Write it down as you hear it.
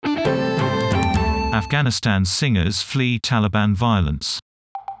Afghanistan's singers flee Taliban violence.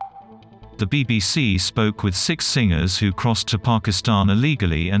 The BBC spoke with 6 singers who crossed to Pakistan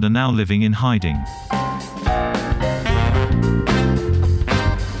illegally and are now living in hiding.